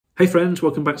Hey friends,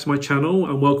 welcome back to my channel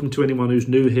and welcome to anyone who's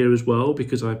new here as well,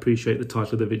 because I appreciate the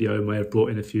title of the video may have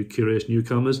brought in a few curious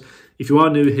newcomers. If you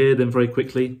are new here, then very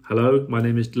quickly, hello, my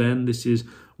name is Glenn, this is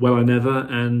Well I Never,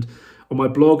 and on my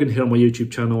blog and here on my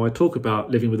YouTube channel I talk about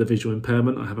living with a visual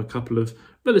impairment. I have a couple of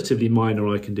relatively minor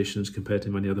eye conditions compared to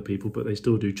many other people, but they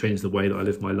still do change the way that I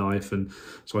live my life. And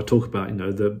so I talk about,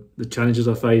 the challenges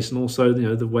I face, and also,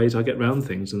 the ways I get around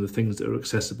things and the things that are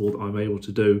accessible that I'm able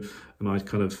to do. And I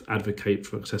kind of advocate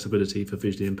for accessibility for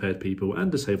visually impaired people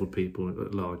and disabled people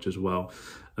at large as well.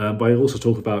 But I also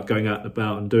talk about going out and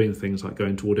about and doing things like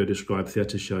going to audio-described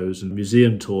theatre shows and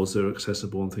museum tours that are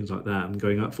accessible and things like that, and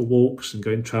going out for walks and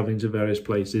going travelling to various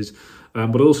places.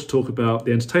 But I also talk about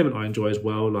the entertainment I enjoy as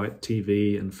well, like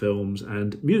TV and films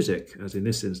and music, as in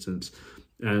this instance.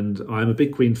 And I'm a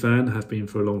big Queen fan, have been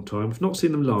for a long time. I've not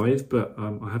seen them live, but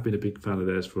I have been a big fan of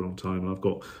theirs for a long time. And I've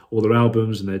got all their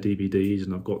albums and their DVDs,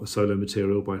 and I've got the solo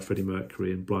material by Freddie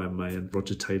Mercury and Brian May and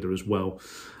Roger Taylor as well.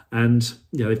 And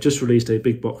yeah, they've just released a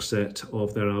big box set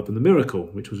of their album The Miracle,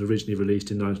 which was originally released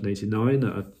in 1989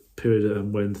 at a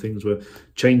period when things were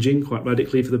changing quite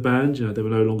radically for the band. They were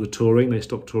no longer touring. They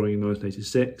stopped touring in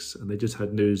 1986, and they just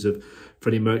had news of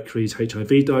Freddie Mercury's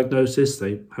HIV diagnosis.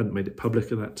 They hadn't made it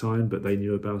public at that time, but they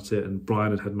knew about it, and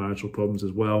Brian had marital problems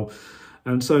as well.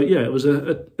 And so, yeah, it was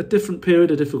a different period,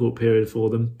 a difficult period for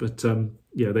them. But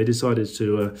yeah, they decided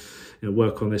to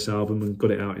work on this album and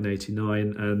got it out in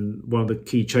 '89. And one of the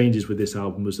key changes with this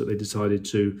album was that they decided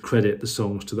to credit the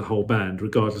songs to the whole band,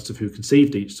 regardless of who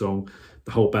conceived each song.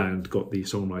 The whole band got the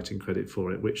songwriting credit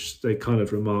for it, which they kind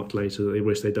of remarked later that they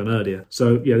wish they'd done earlier.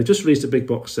 So yeah, they just released a big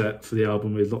box set for the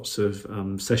album with lots of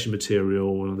session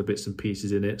material and other bits and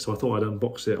pieces in it. So I thought I'd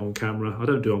unbox it on camera. I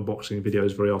don't do unboxing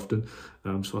videos very often,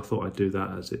 so I thought I'd do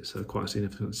that as it's quite a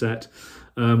significant set.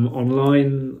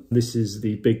 Online, this is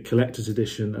the big collector's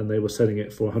edition, and they were selling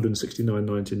it for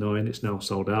 $169.99. It's now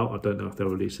sold out. I don't know if they'll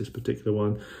release this particular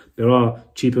one. There are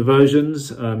cheaper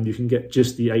versions. You can get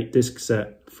just the 8-disc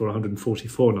set for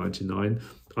 $144.99.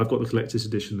 I've got the collector's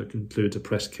edition that includes a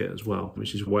press kit as well,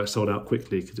 which is why it sold out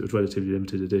quickly, because it was relatively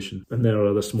limited edition. And there are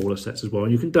other smaller sets as well,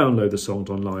 and you can download the songs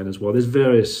online as well. There's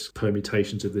various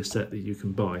permutations of this set that you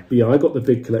can buy. But yeah, I got the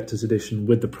big collector's edition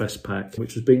with the press pack,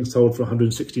 which was being sold for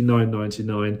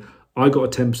 $169.99. I got a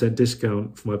 10%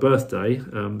 discount for my birthday.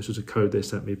 This was a code they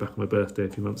sent me back on my birthday a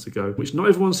few months ago, which not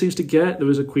everyone seems to get. There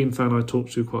is a Queen fan I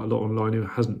talked to quite a lot online who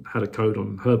hasn't had a code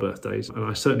on her birthdays, and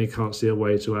I certainly can't see a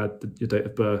way to add your date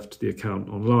of birth to the account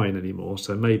online anymore.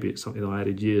 So maybe it's something I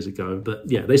added years ago. But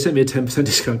yeah, they sent me a 10%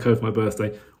 discount code for my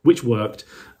birthday, which worked.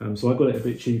 So I got it a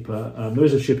bit cheaper. There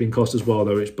is a shipping cost as well,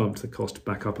 though, which bumped the cost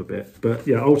back up a bit. But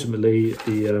yeah, ultimately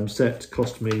the set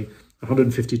cost me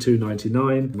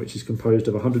 $152.99, which is composed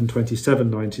of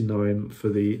 $127.99 for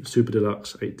the Super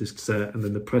Deluxe 8-disc set, and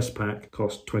then the press pack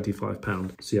cost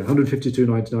 £25. So yeah,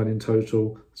 $152.99 in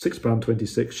total,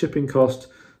 £6.26 shipping cost,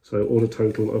 so order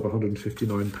total of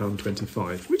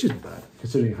 £159.25, which isn't bad,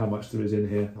 considering how much there is in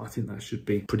here. I think that should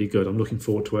be pretty good. I'm looking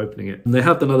forward to opening it. And they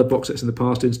have done other box sets in the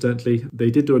past, incidentally. They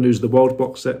did do a News of the World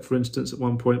box set, for instance, at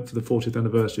one point for the 40th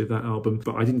anniversary of that album,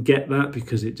 but I didn't get that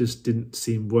because it just didn't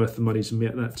seem worth the money to me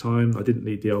at that time. I didn't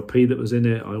need the LP that was in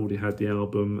it. I already had the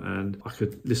album, and I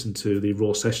could listen to the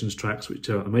Raw Sessions tracks,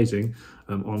 which are amazing,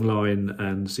 online,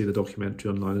 and see the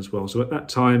documentary online as well. So at that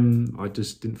time, I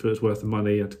just didn't feel it was worth the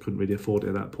money. I couldn't really afford it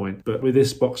at that point. But with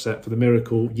this box set for The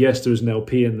Miracle, yes, there is an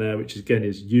LP in there, which again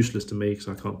is useless to me because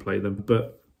I can't play them,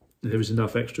 but there is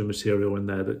enough extra material in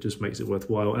there that just makes it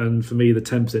worthwhile. And for me, the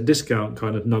 10% discount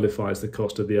kind of nullifies the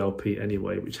cost of the LP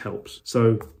anyway, which helps.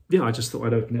 So yeah, I just thought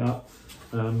I'd open it up.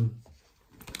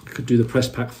 I could do the press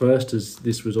pack first, as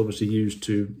this was obviously used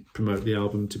to promote the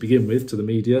album to begin with to the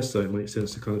media, so it makes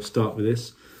sense to kind of start with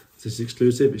this. This is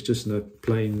exclusive. It's just in a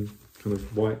plain kind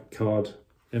of white card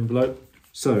envelope.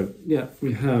 So yeah,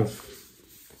 we have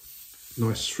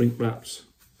nice shrink wrapped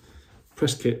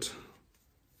press kit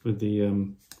with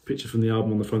the picture from the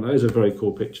album on the front. That is a very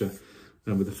cool picture,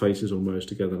 and with the faces all merged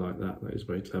together like that. That is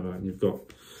very clever. And you've got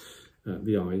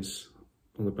the eyes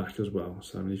on the back as well.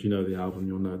 So I mean, if you know the album,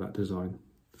 you'll know that design.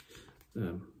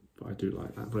 But I do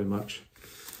like that very much.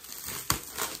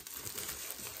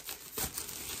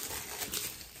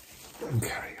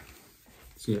 Okay,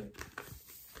 so yeah,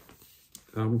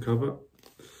 album cover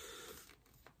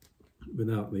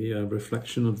without the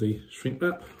reflection of the shrink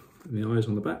wrap and the eyes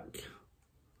on the back.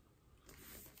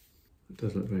 It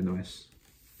does look very nice.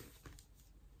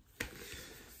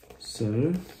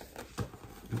 So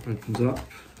it opens up.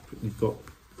 You've got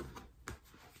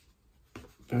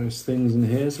various things in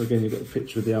here. So again, you've got a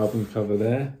picture of the album cover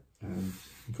there, and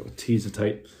you've got a teaser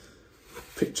tape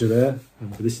picture there.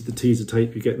 This is the teaser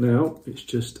tape you get now. It's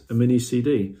just a mini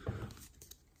CD.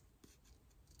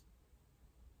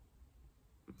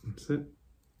 That's it.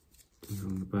 And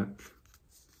on the back.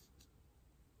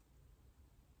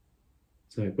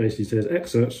 So it basically says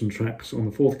excerpts from tracks on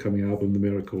the forthcoming album, The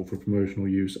Miracle, for promotional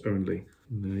use only.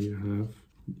 And there you have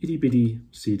an itty bitty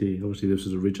CD. Obviously this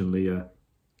was originally a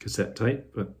cassette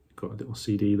tape, but got a little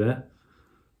CD there.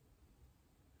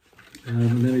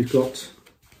 And then we've got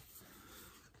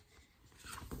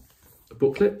a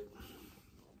booklet,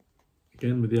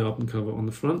 again with the album cover on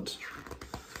the front.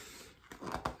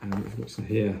 And we've got some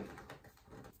here.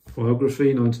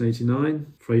 Biography,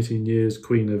 1989. For 18 years,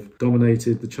 Queen have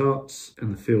dominated the charts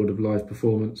and the field of live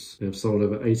performance. They have sold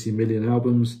over 80 million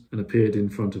albums and appeared in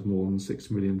front of more than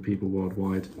 6 million people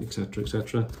worldwide, etc.,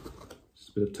 etc. Just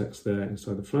a bit of text there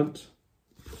inside the front.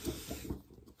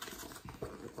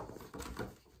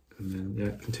 And then,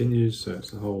 yeah, it continues, so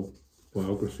it's the whole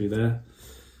biography there,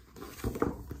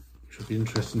 which will be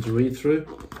interesting to read through.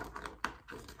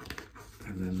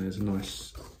 And then there's a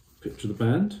nice picture of the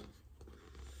band.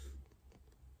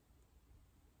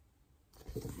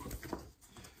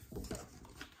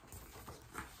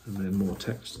 And then more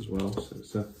text as well, so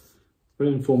it's a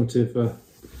very informative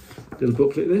little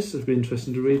booklet this, it'll be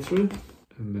interesting to read through.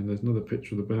 And then there's another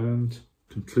picture of the band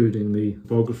concluding the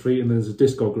biography, and there's a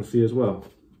discography as well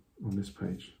on this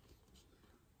page.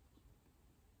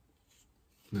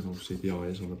 And then obviously the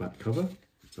eyes on the back cover,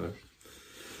 so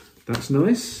that's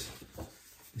nice.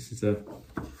 This is a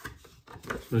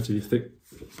relatively thick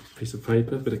piece of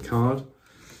paper, bit of card.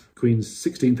 Queen's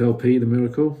 16th LP, The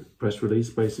Miracle, press release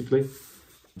basically.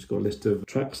 It's got a list of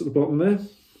tracks at the bottom there.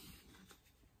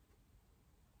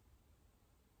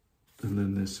 And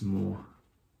then there's some more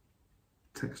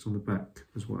text on the back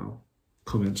as well.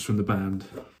 Comments from the band.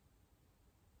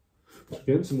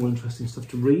 Again, some more interesting stuff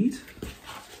to read.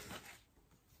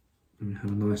 And we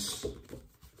have a nice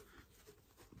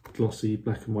glossy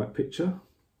black and white picture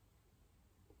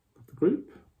of the group.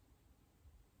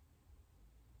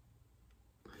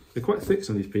 They're quite thick,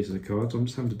 some of these pieces of cards. I'm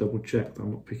just having to double check that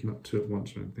I'm not picking up two at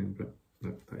once or anything, but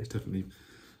no, that is definitely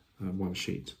one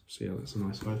sheet. So yeah, that's a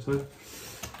nice photo.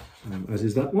 As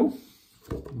is that one.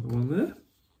 Another one there.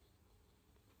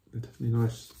 They're definitely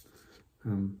nice,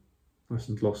 nice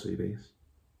and glossy, these.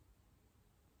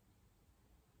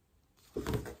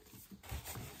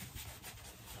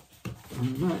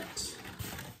 And that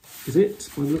is it,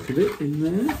 by the look of it,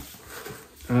 in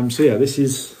there. So yeah, this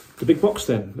is the big box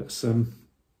then. Let's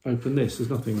open this. There's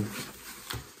nothing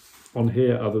on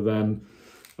here other than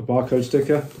a barcode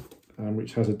sticker,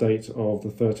 which has a date of the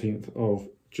 13th of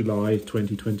July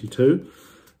 2022,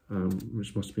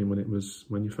 which must have been when it was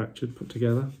manufactured, put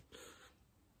together.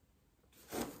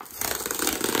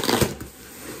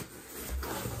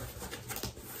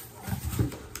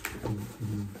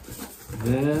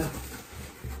 There.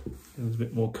 There's a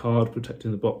bit more card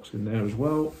protecting the box in there as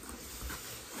well.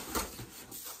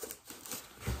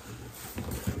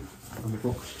 And the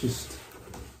box just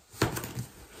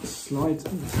slides.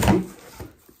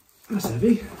 That's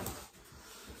heavy.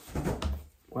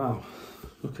 Wow,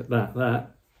 look at that.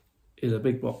 That is a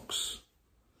big box.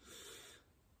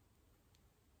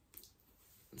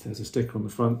 There's a sticker on the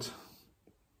front.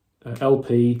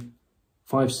 LP,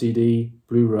 5 CD,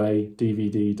 Blu-ray,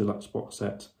 DVD, deluxe box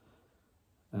set.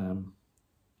 And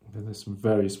then there's some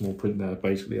very small print there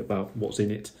basically about what's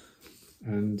in it.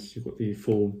 And you've got the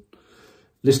full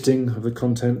listing of the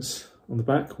contents on the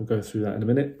back. We'll go through that in a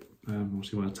minute.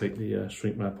 Obviously when I take the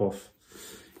shrink wrap off,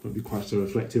 it won't be quite so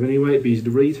reflective anyway, it'll be easy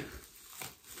to read.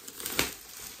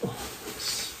 Oh,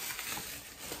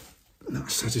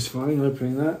 that's satisfying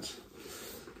opening that.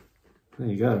 There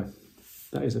you go.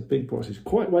 That is a big box. It's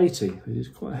quite weighty. It is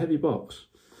quite a heavy box.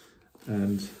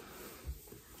 And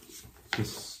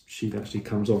this sheet actually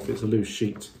comes off. It's a loose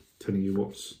sheet telling you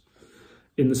what's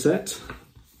in the set.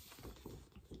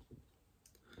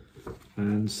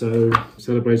 And so,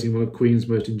 celebrating one of Queen's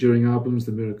most enduring albums,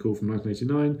 The Miracle from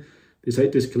 1989, this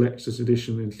 8-disc collector's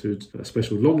edition includes a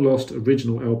special long-lost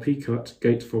original LP cut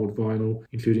gatefold vinyl,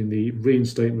 including the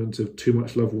reinstatement of Too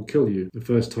Much Love Will Kill You, the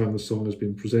first time the song has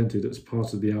been presented as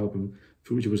part of the album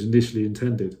for which it was initially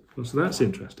intended. Well, so that's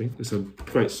interesting. It's a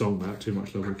great song, that, Too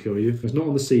Much Love Will Kill You. It's not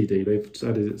on the CD, they've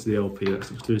added it to the LP,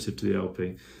 that's exclusive to the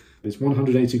LP. This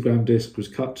 180-gram disc was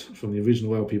cut from the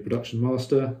original LP production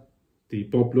master. The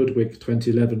Bob Ludwig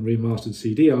 2011 remastered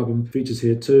CD album features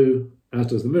here too, as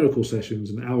does the Miracle Sessions,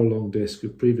 an hour-long disc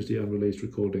of previously unreleased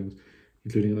recordings,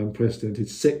 including an unprecedented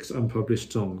 6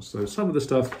 unpublished songs. So some of the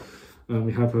stuff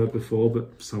we have heard before,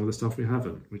 but some of the stuff we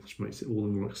haven't, which makes it all the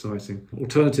more exciting.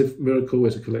 Alternative Miracle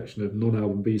is a collection of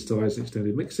non-album B-sides and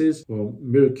extended mixes, while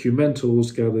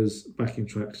Miracumentals gathers backing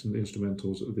tracks and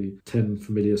instrumentals of the 10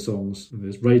 familiar songs. And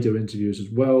there's radio interviews as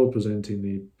well, presenting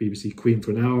the BBC Queen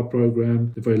for an Hour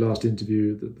programme, the very last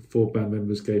interview that the 4 band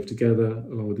members gave together,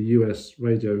 along with the US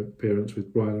radio appearance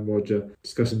with Brian and Roger,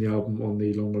 discussing the album on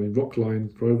the long-running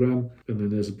Rockline programme. And then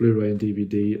there's a Blu-ray and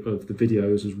DVD of the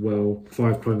videos as well,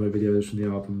 5 promo videos from the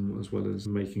album, as well as the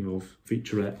making of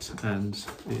featurette, and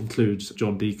it includes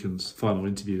John Deacon's final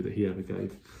interview that he ever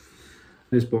gave.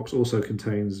 This box also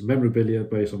contains memorabilia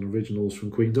based on originals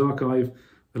from Queen's archive.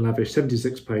 A lavish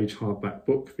 76-page hardback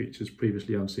book features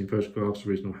previously unseen photographs,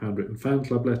 original handwritten fan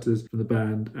club letters from the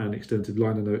band, and extensive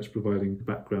liner notes providing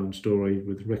background story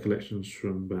with recollections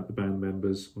from the band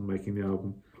members on making the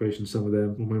album, creation some of their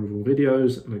more memorable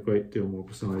videos, and a great deal more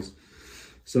precise.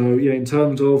 So yeah, in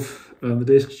terms of the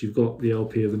discs, you've got the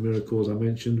LP of The Miracle, as I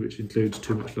mentioned, which includes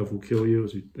Too Much Love Will Kill You,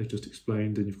 as I just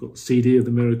explained, and you've got the CD of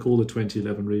The Miracle, the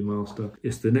 2011 remaster.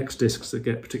 It's the next discs that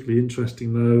get particularly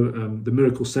interesting though. The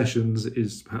Miracle Sessions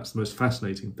is perhaps the most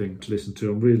fascinating thing to listen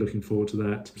to. I'm really looking forward to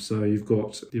that. So you've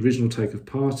got the original take of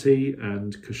Party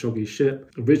and Khashoggi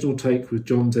Ship, original take with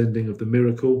John's ending of The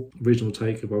Miracle, original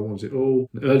take of I Want It All,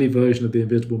 an early version of The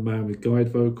Invisible Man with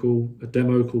guide vocal, a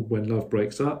demo called When Love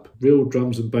Breaks Up, real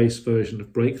drums and bass version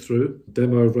of Breakthrough,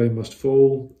 demo of Rain Must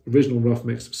Fall, original rough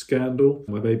mix of Scandal,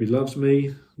 My Baby Loves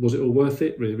Me, Was It All Worth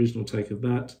It, really original take of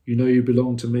that, You Know You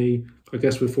Belong to Me, I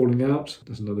Guess We're Falling Out,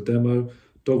 that's another demo,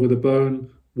 Dog with a Bone,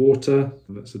 Water,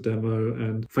 that's a demo,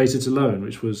 and Face It Alone,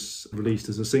 which was released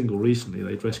as a single recently.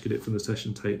 They'd rescued it from the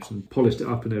session tapes and polished it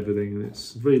up and everything, and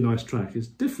it's a really nice track. It's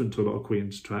different to a lot of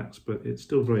Queen's tracks, but it's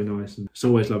still very nice, and it's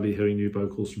always lovely hearing new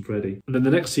vocals from Freddie. And then the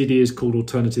next CD is called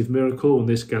Alternative Miracle, and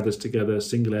this gathers together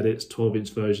single edits,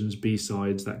 12-inch versions,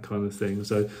 B-sides, that kind of thing.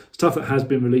 So stuff that has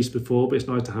been released before, but it's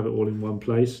nice to have it all in one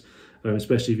place.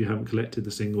 Especially if you haven't collected the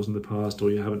singles in the past,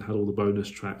 or you haven't had all the bonus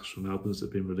tracks from albums that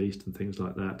have been released and things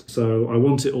like that. So I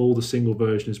Want It All, the single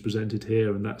version, is presented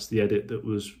here, and that's the edit that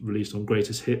was released on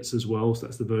Greatest Hits as well. So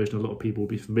that's the version a lot of people will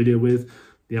be familiar with.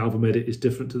 The album edit is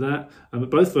different to that, but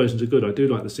both versions are good. I do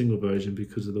like the single version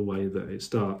because of the way that it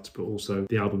starts, but also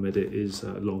the album edit is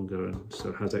longer and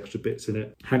so has extra bits in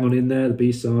it. Hang On In There, the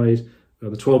B-side.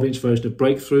 The 12-inch version of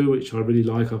Breakthrough, which I really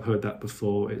like. I've heard that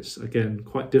before. It's, again,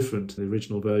 quite different to the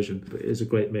original version, but it is a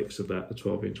great mix of that, the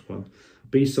 12-inch one.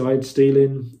 B-side,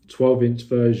 Stealing, 12-inch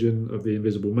version of The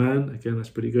Invisible Man. Again, that's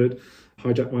pretty good.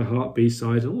 Hijack My Heart,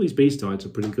 B-side. And all these B-sides are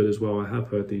pretty good as well. I have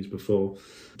heard these before.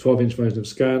 12-inch version of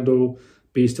Scandal.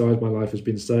 B-side, My Life Has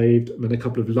Been Saved, and then a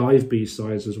couple of live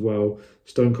B-sides as well.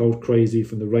 Stone Cold Crazy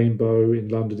from the Rainbow in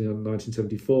London in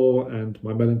 1974, and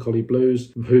My Melancholy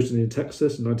Blues from Houston in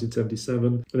Texas in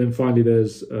 1977. And then finally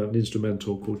there's an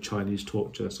instrumental called Chinese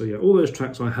Torture. So yeah, all those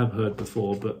tracks I have heard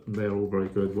before, but they're all very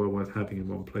good, well worth having in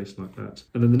one place like that.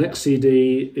 And then the next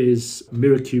CD is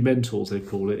Miracumentals, they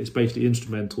call it. It's basically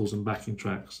instrumentals and backing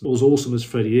tracks. As awesome as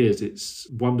Freddie is, it's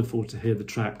wonderful to hear the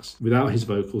tracks without his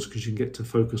vocals, because you can get to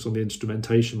focus on the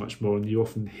instrumentation much more, and you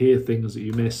often hear things that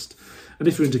you missed. And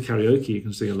if you're into karaoke, you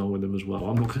can sing along with them as well.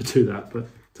 I'm not going to do that, but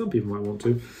some people might want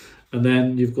to. And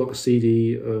then you've got a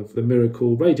CD of the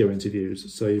Miracle radio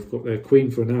interviews. So you've got their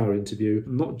Queen for an Hour interview,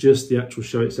 not just the actual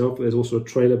show itself, but there's also a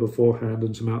trailer beforehand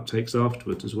and some outtakes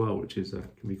afterwards as well, which is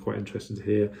can be quite interesting to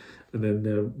hear. And then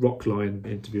the Rockline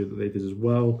interview that they did as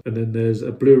well. And then there's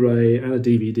a Blu-ray and a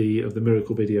DVD of the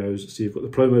Miracle videos. So you've got the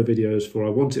promo videos for I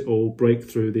Want It All,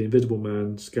 Breakthrough, The Invisible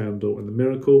Man, Scandal, and The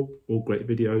Miracle, all great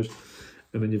videos.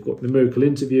 And then you've got the Miracle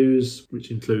interviews,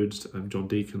 which includes John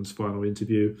Deacon's final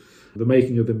interview, the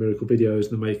making of the Miracle videos,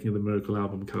 and the making of the Miracle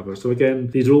album cover. So again,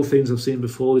 these are all things I've seen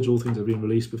before. These are all things that have been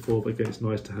released before, but again, it's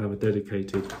nice to have a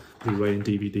dedicated Blu-ray and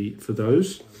DVD for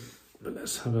those. But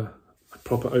let's have a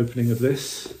proper opening of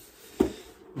this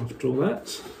after all that.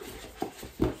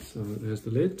 So there's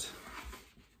the lid.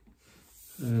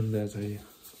 And there's a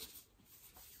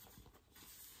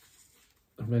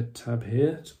red tab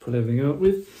here to pull everything out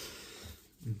with.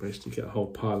 You basically get a whole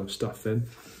pile of stuff then.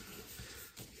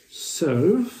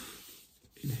 So,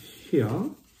 in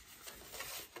here,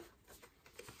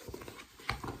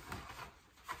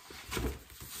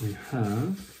 we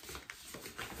have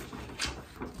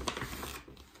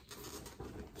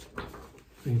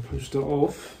the poster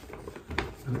of,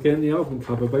 and again the album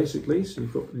cover basically, so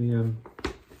you've got the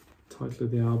title of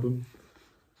the album,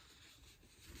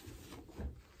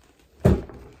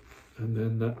 and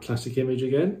then that classic image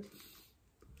again.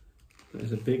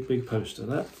 There's a big, big poster,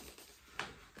 that.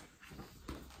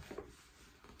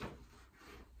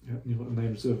 Yep, you've got the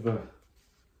names of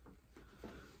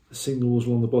the singles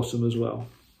along the bottom as well.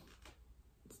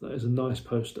 So that is a nice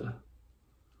poster.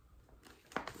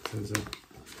 There's a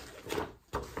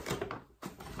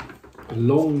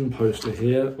long poster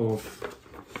here of all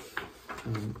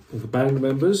the band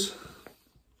members.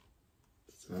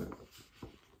 So,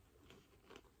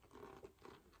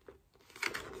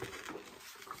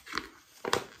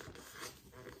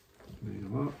 there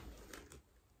you are.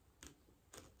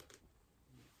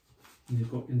 And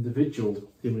you've got individual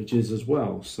images as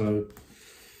well. So,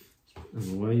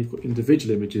 anyway, you've got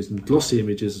individual images and glossy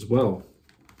images as well.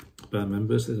 Band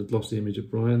members, there's a glossy image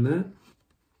of Brian there.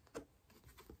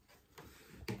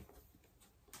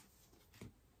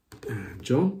 And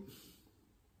John.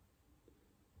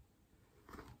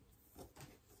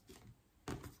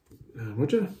 And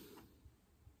Roger.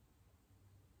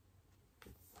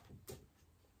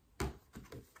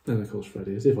 And of course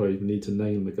Freddie, as if I even need to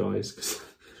name the guys, because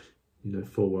you know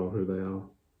full well who they are.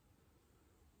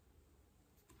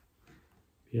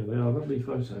 Yeah, they are lovely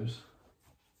photos.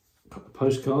 Got the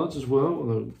postcards as well,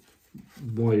 although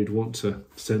why you'd want to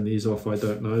send these off I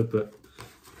don't know, but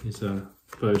these are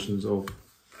versions of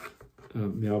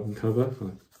the album cover,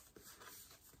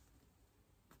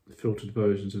 filtered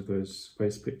versions of those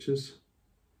face pictures.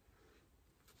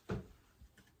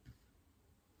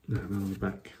 Now on the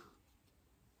back,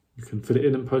 you can fill it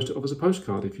in and post it off as a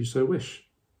postcard if you so wish.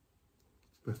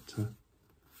 But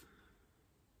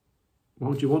why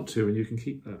would you want to when you can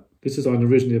keep that? This design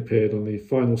originally appeared on the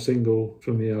final single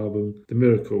from the album The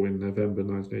Miracle in November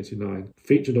 1989.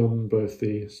 Featured on both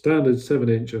the standard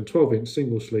 7-inch and 12-inch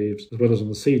single sleeves, as well as on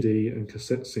the CD and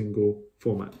cassette single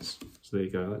formats. So there you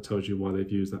go, that tells you why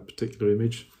they've used that particular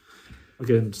image.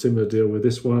 Again, similar deal with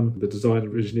this one. The design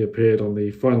originally appeared on the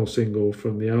final single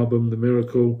from the album The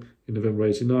Miracle in November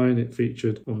 89. It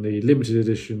featured on the limited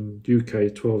edition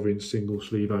UK 12-inch single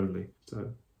sleeve only.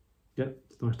 So yeah,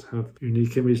 it's nice to have a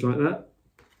unique image like that.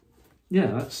 Yeah,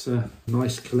 that's a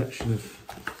nice collection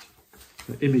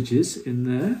of images in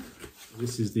there.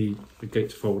 This is the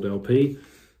gatefold LP,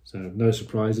 so no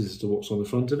surprises as to what's on the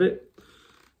front of it.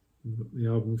 We've got the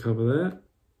album cover there.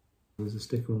 There's a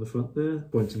sticker on the front there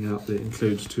pointing out that it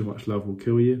includes Too Much Love Will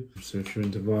Kill You. So if you're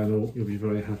into vinyl, you'll be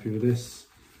very happy with this.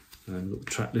 And we've got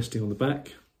the track listing on the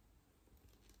back.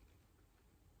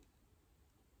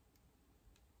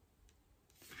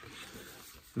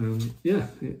 Yeah,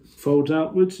 it folds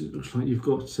outwards. It looks like you've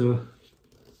got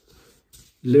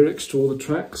lyrics to all the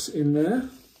tracks in there.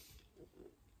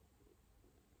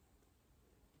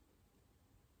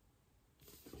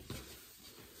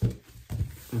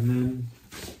 And then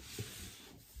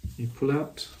you pull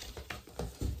out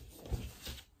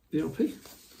the LP.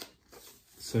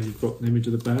 So you've got an image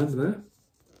of the band there.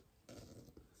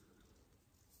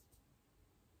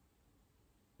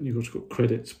 And you've also got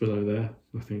credits below there.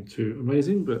 Nothing too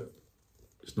amazing, but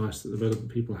it's nice that the relevant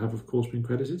people have, of course, been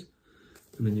credited.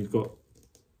 And then you've got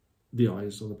the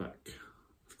eyes on the back,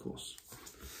 of course.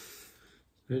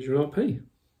 There's your LP.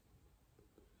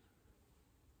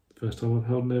 First time I've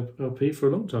held an LP for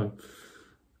a long time.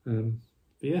 But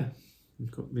yeah,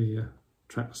 you've got the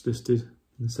tracks listed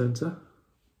in the centre.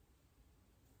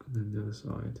 And then the other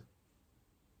side.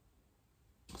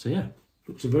 So yeah,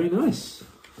 looks very nice.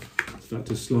 That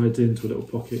just slides into a little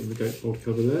pocket in the gatefold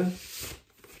cover there,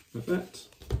 like that,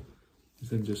 and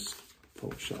then just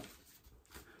fold shut.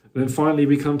 And then finally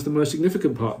we come to the most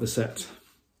significant part of the set,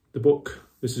 the book.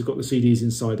 This has got the CDs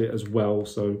inside it as well,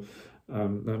 so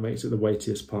that makes it the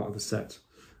weightiest part of the set.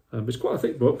 But it's quite a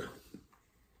thick book.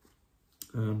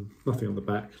 Nothing on the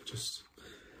back, just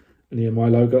an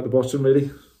EMI logo at the bottom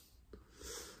really.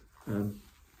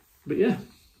 But yeah,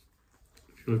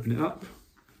 if you open it up,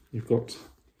 you've got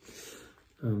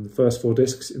the first 4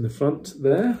 discs in the front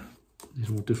there. These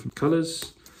are all different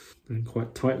colours. They're in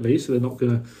quite tightly, so they're not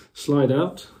going to slide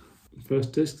out. The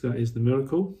first disc, that is The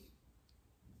Miracle.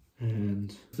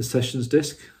 And the Sessions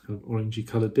disc, an orangey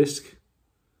coloured disc.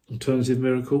 Alternative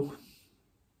Miracle.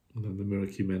 And then the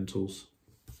Miracumentals.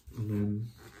 And then,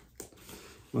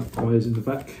 likewise in the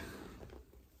back,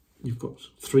 you've got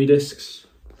 3 discs.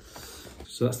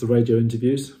 So that's the radio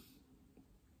interviews.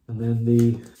 And then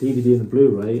the DVD and the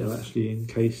Blu-ray are actually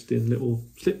encased in little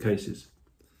slipcases.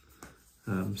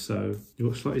 So you've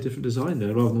got a slightly different design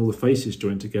there. Rather than all the faces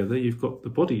joined together, you've got the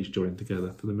bodies joined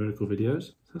together for the Miracle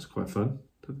videos. That's quite fun.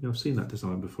 Don't think I've seen that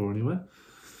design before anywhere.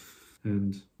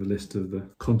 And the list of the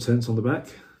contents on the back.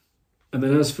 And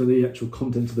then as for the actual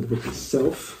contents of the book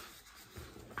itself,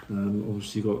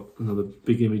 obviously you've got another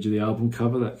big image of the album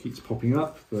cover that keeps popping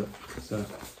up. But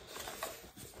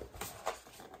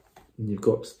and you've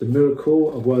got The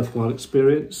Miracle, A Worthwhile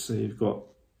Experience. So you've got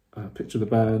a picture of the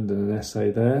band and an essay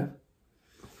there.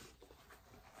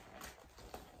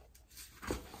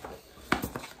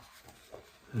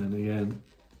 And again,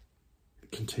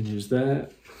 it continues there.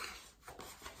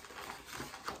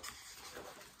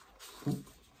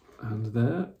 And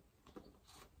there.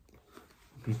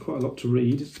 Quite a lot to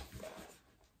read. It's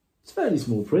fairly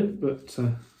small print, but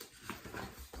I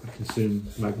can soon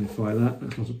magnify that,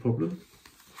 that's not a problem.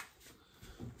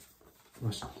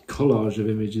 Nice collage of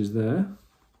images there.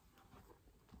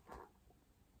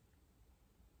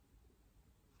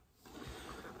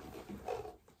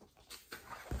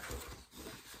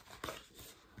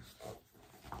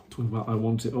 Talking about I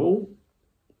Want It All.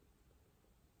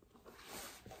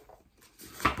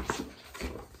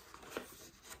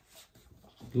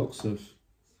 Lots of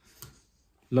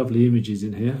lovely images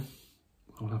in here.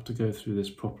 I'll have to go through this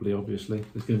properly, obviously.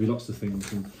 There's going to be lots of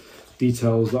things and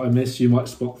details that I miss. You might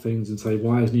spot things and say,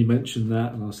 why hasn't he mentioned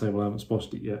that? And I'll say, well, I haven't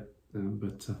spotted it yet.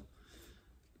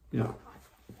 Yeah.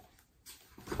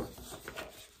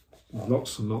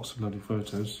 Lots and lots of lovely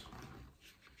photos.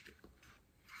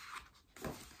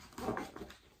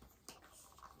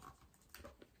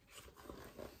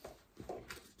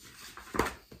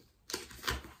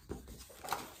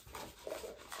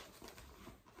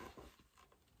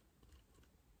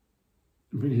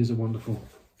 It really is a wonderful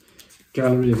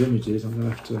gallery of images. I'm going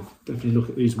to have to definitely look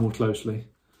at these more closely.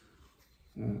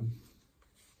 And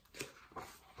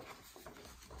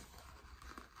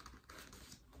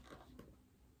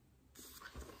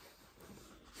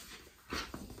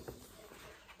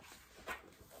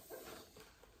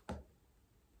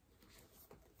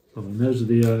those are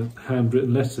the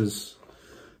handwritten letters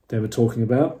they were talking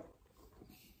about.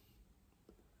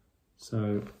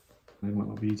 So they might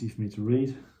not be easy for me to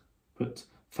read. But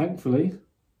thankfully,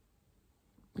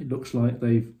 it looks like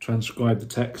they've transcribed the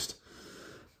text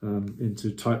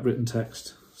into typewritten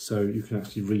text, so you can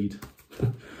actually read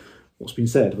what's been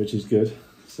said, which is good.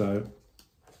 So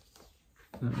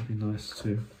that would be nice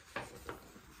to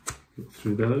look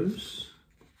through those.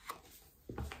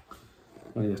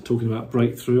 Oh yeah, talking about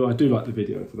Breakthrough, I do like the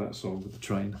video for that song with the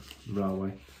train, the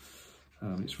railway.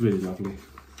 It's really lovely.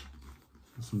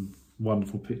 There's some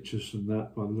wonderful pictures from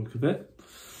that by the look of it.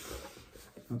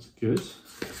 That's good.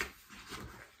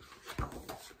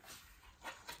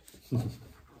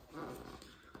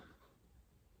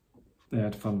 They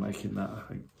had fun making that, I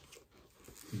think.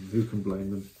 Who can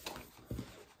blame them?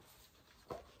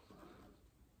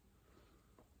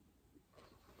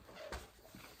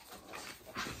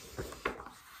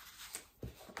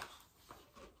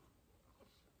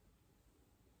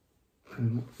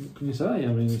 And what can you say? I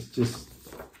mean, it's just...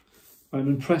 I'm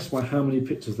impressed by how many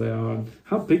pictures there are and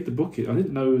how big the book is. I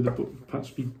didn't know the book would perhaps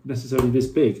be necessarily this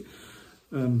big,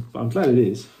 but I'm glad it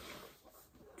is,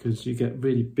 because you get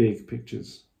really big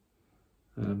pictures.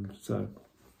 It's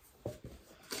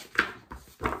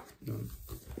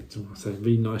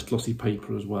really nice glossy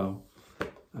paper as well.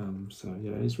 So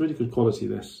yeah, it's really good quality,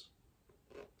 this.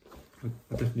 I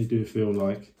definitely do feel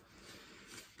like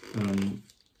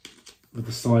with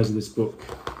the size of this book,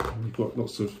 you've got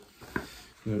lots of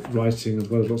writing as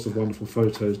well as lots of wonderful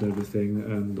photos and everything,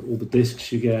 and all the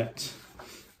discs you get,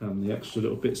 and the extra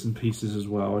little bits and pieces as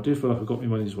well. I do feel like I got my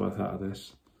money's worth out of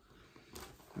this.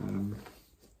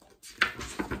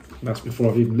 That's before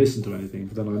I've even listened to anything,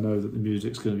 but then I know that the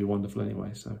music's going to be wonderful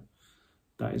anyway, so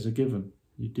that is a given.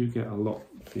 You do get a lot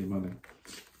for your money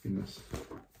in this,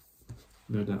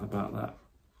 no doubt about that.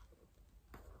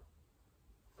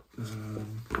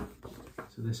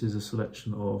 So this is a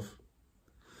selection of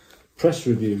press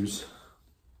reviews,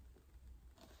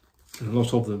 and a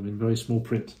lot of them in very small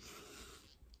print.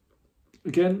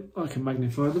 Again, I can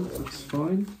magnify them, that's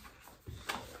fine.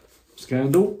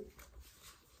 Scandal.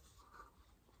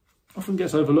 Often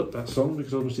gets overlooked, that song,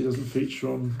 because obviously it doesn't feature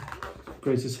on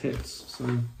greatest hits,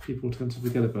 so people tend to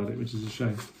forget about it, which is a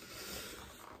shame.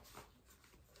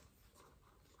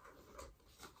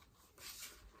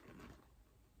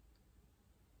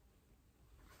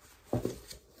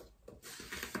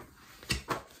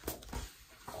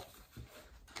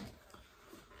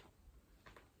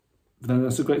 But then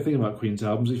that's the great thing about Queen's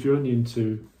albums. If you're only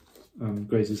into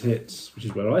greatest hits, which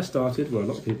is where I started, where a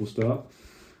lot of people start.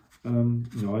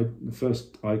 The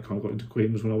first I kind of got into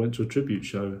Queen was when I went to a tribute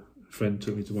show. A friend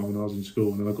took me to one when I was in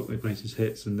school, and then I got their greatest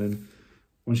hits. And then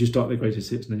once you start their greatest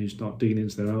hits, and then you start digging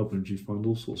into their albums, you find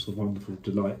all sorts of wonderful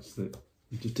delights that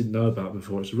you just didn't know about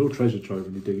before. It's a real treasure trove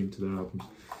when you dig into their albums.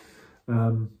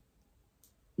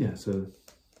 Yeah, so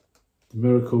the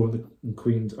miracle in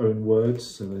Queen's own words.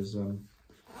 So there's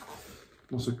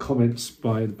lots of comments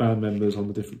by the band members on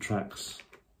the different tracks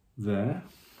there.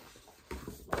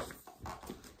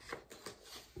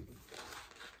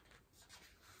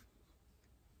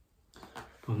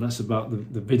 And that's about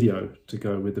the video to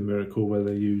go with the Miracle, where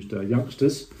they used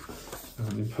youngsters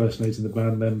impersonating the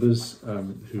band members,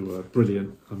 who are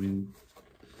brilliant. I mean,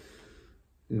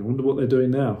 I wonder what they're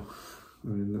doing now. I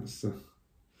mean, that's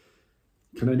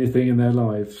can anything in their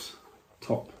lives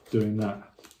top doing that?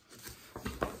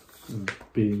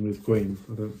 Being with Queen,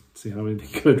 I don't see how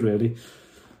anything could really.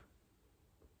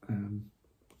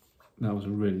 That was a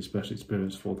really special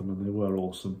experience for them, and they were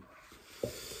awesome.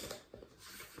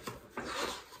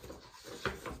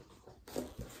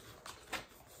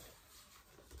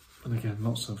 And again,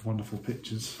 lots of wonderful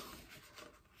pictures.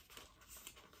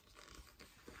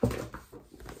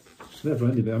 It's never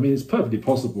ended. I mean, it's perfectly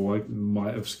possible I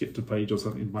might have skipped a page or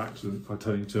something by accident by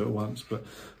turning to it once, but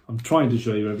I'm trying to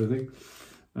show you everything.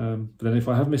 But then if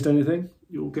I have missed anything,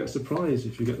 you'll get surprised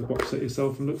if you get the box set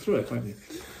yourself and look through it, won't you?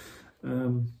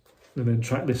 And then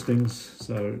track listings.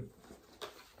 So,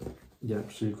 yeah,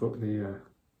 so you've got the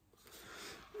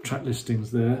track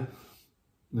listings there. And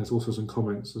there's also some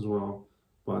comments as well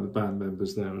by the band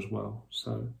members there as well.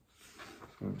 So,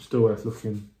 still worth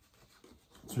looking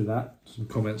through that. Some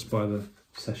comments by the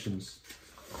sessions.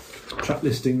 Track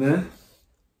listing there.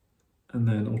 And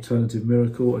then Alternative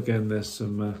Miracle. Again, there's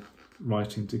some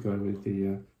writing to go with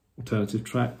the alternative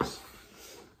tracks.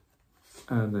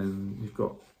 And then you've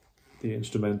got the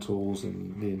instrumentals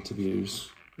and the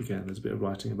interviews. Again, there's a bit of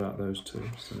writing about those too.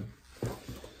 So,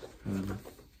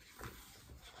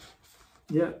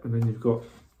 yeah, and then you've got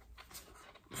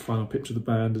the final picture of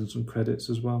the band and some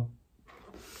credits as well.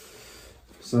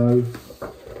 So,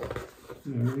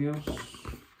 anything else?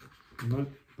 No,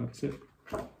 that's it.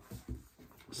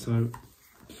 So,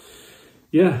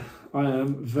 yeah, I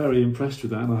am very impressed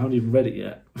with that, and I haven't even read it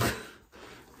yet.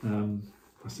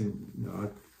 I think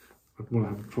I'd want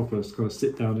to have a proper kind of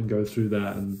sit down and go through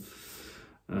that, and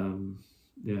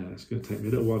yeah, it's going to take me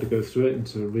a little while to go through it and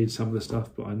to read some of the stuff,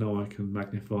 but I know I can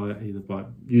magnify it either by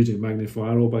using a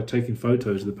magnifier or by taking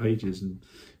photos of the pages and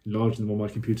enlarging them on my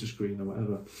computer screen or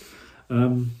whatever.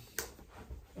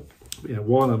 But yeah,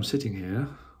 while I'm sitting here,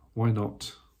 why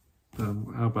not?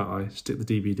 How about I stick the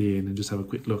DVD in and just have a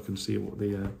quick look and see what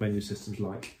the menu system's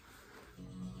like.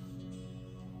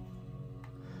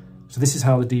 So this is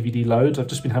how the DVD loads. I've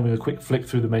just been having a quick flick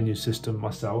through the menu system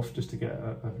myself just to get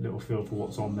a little feel for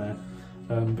what's on there.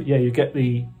 But yeah, you get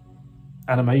the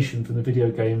animation from the video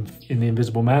game in the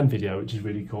Invisible Man video, which is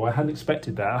really cool. I hadn't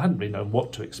expected that. I hadn't really known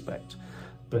what to expect.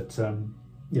 But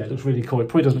yeah, it looks really cool. It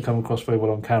probably doesn't come across very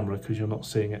well on camera because you're not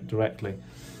seeing it directly.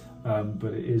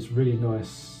 But it is really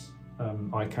nice,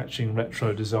 eye-catching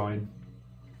retro design.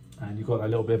 And you've got that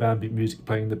little bit of ambient music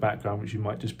playing in the background, which you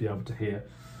might just be able to hear.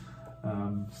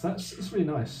 So it's really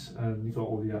nice, and you've got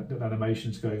all the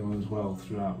animations going on as well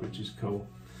throughout, which is cool.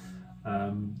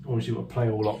 Obviously you've got a play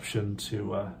all option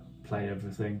to play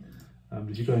everything.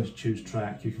 If you go into choose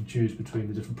track, you can choose between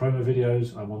the different promo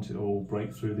videos. I want it all,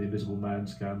 Breakthrough, The Invisible Man,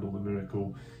 Scandal, The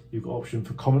Miracle. You've got option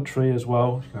for commentary as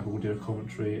well. You can have audio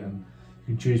commentary, and you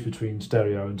can choose between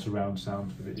stereo and surround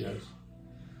sound for videos.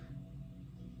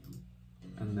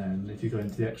 And then if you go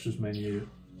into the extras menu,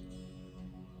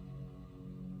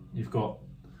 you've got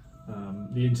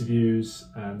the interviews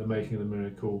and the making of the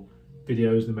Miracle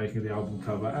videos, the making of the album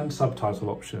cover, and subtitle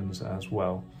options as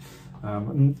well.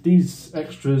 And these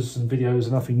extras and videos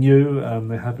are nothing new.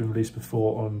 They have been released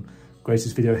before on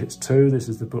Greatest Video Hits 2. This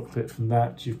is the booklet from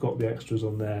that. You've got the extras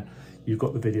on there. You've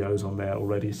got the videos on there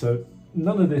already. So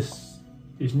none of this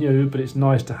is new, but it's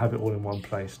nice to have it all in one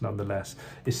place nonetheless,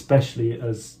 especially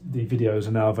as the videos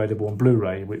are now available on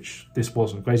Blu-ray, which this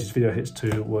wasn't. Greatest Video Hits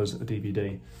 2 was a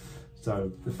DVD.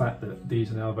 So the fact that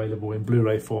these are now available in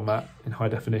Blu-ray format in high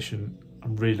definition,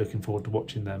 I'm really looking forward to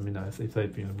watching them. You know, if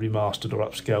they've been remastered or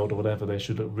upscaled or whatever, they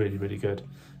should look really, really good.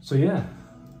 So yeah,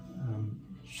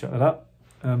 shut that up.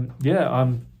 Yeah,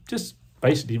 I'm just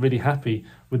basically really happy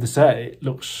with the set. It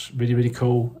looks really, really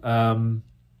cool.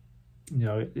 You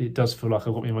know, it does feel like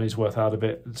I've got my money's worth out of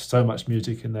it. There's so much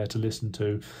music in there to listen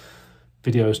to,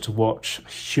 videos to watch, a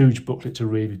huge booklet to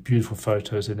read with beautiful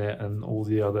photos in it, and all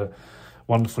the other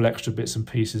wonderful extra bits and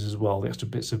pieces as well, the extra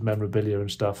bits of memorabilia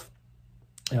and stuff.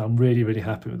 Yeah, I'm really, really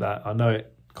happy with that. I know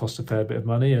it costs a fair bit of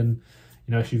money, and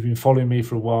you know, if you've been following me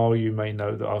for a while, you may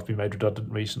know that I've been made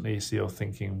redundant recently, so you're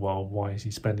thinking, well, why is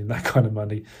he spending that kind of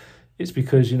money? It's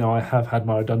because, you know, I have had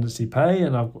my redundancy pay,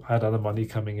 and I've had other money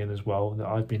coming in as well that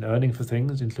I've been earning for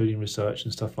things, including research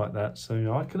and stuff like that. So, you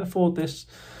know, I can afford this.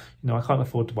 You know, I can't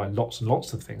afford to buy lots and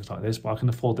lots of things like this, but I can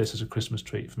afford this as a Christmas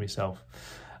treat for myself.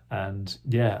 And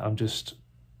yeah, I'm just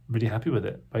really happy with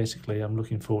it. Basically, I'm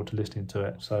looking forward to listening to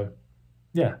it. So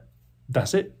yeah,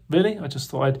 that's it, really. I just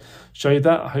thought I'd show you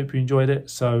that. I hope you enjoyed it.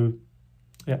 So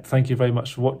Yeah, thank you very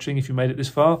much for watching if you made it this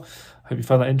far. I hope you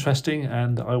found that interesting,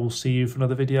 and I will see you for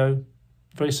another video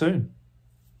very soon.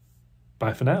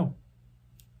 Bye for now.